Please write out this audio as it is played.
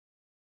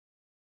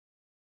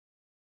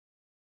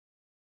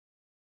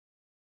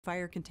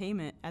Fire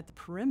containment at the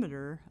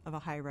perimeter of a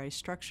high-rise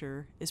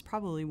structure is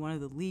probably one of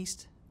the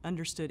least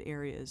understood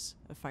areas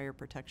of fire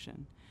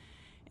protection.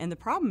 And the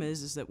problem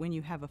is that when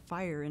you have a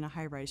fire in a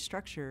high-rise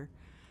structure,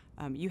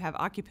 you have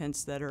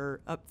occupants that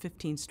are up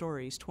 15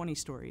 stories, 20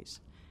 stories,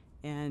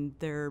 and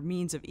their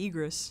means of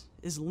egress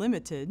is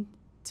limited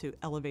to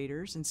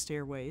elevators and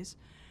stairways.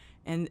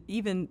 And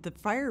even the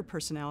fire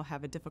personnel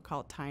have a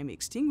difficult time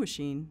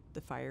extinguishing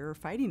the fire or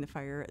fighting the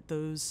fire at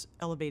those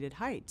elevated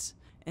heights.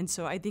 And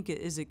so I think it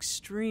is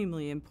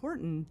extremely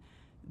important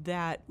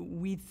that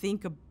we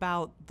think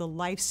about the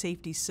life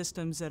safety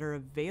systems that are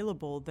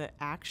available that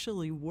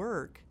actually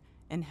work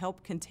and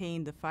help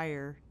contain the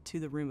fire to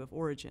the room of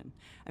origin.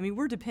 I mean,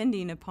 we're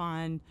depending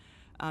upon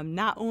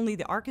not only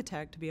the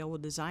architect to be able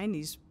to design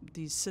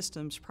these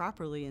systems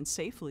properly and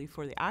safely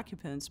for the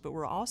occupants, but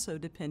we're also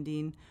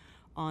depending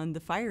on the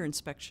fire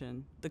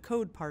inspection, the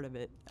code part of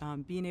it,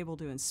 being able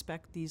to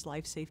inspect these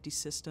life safety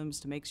systems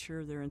to make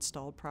sure they're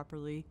installed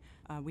properly.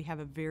 We have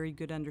a very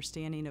good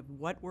understanding of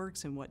what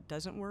works and what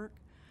doesn't work.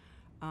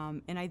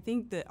 And I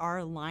think that our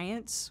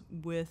alliance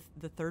with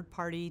the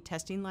third-party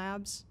testing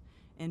labs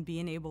and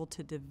being able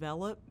to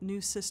develop new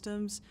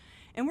systems,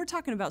 and we're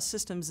talking about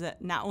systems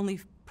that not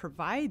only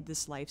provide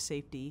this life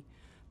safety,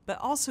 but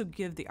also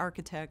give the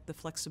architect the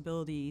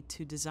flexibility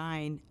to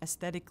design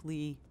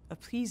aesthetically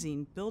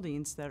appeasing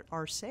buildings that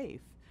are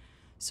safe.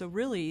 So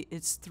really,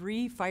 it's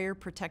 3 fire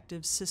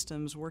protective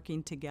systems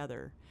working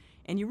together,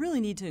 and you really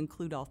need to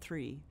include all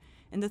 3.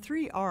 And the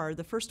 3 are,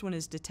 the first one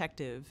is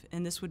detective,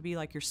 and this would be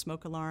like your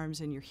smoke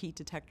alarms and your heat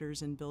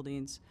detectors in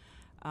buildings.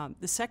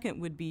 The second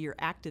would be your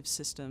active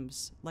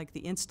systems, like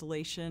the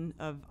installation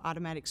of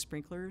automatic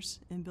sprinklers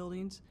in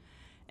buildings.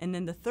 And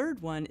then the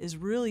third one is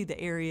really the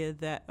area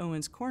that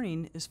Owens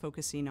Corning is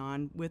focusing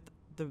on with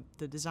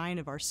the design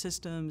of our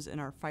systems and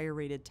our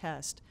fire-rated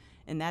test,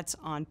 and that's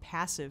on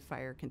passive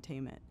fire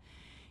containment.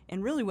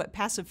 And really what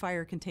passive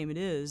fire containment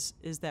is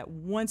that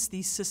once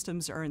these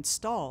systems are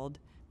installed,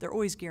 they're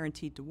always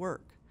guaranteed to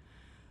work.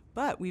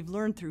 But we've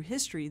learned through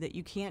history that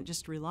you can't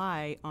just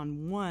rely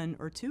on 1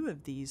 or 2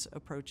 of these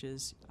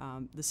approaches.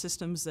 The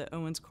systems that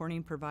Owens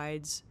Corning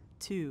provides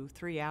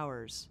 2-3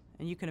 hours.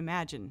 And you can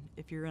imagine,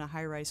 if you're in a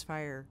high-rise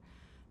fire,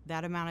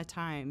 that amount of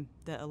time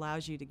that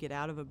allows you to get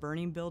out of a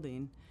burning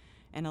building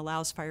and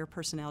allows fire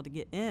personnel to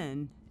get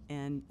in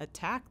and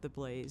attack the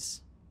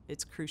blaze,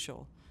 it's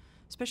crucial,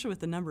 especially with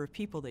the number of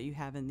people that you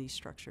have in these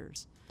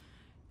structures.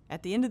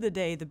 At the end of the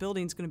day, the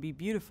building's going to be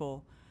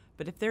beautiful,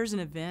 but if there's an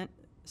event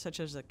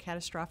such as a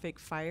catastrophic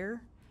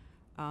fire,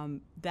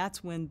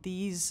 that's when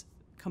these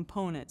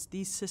components,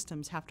 these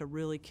systems have to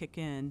really kick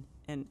in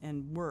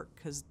and work,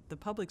 because the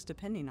public's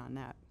depending on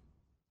that.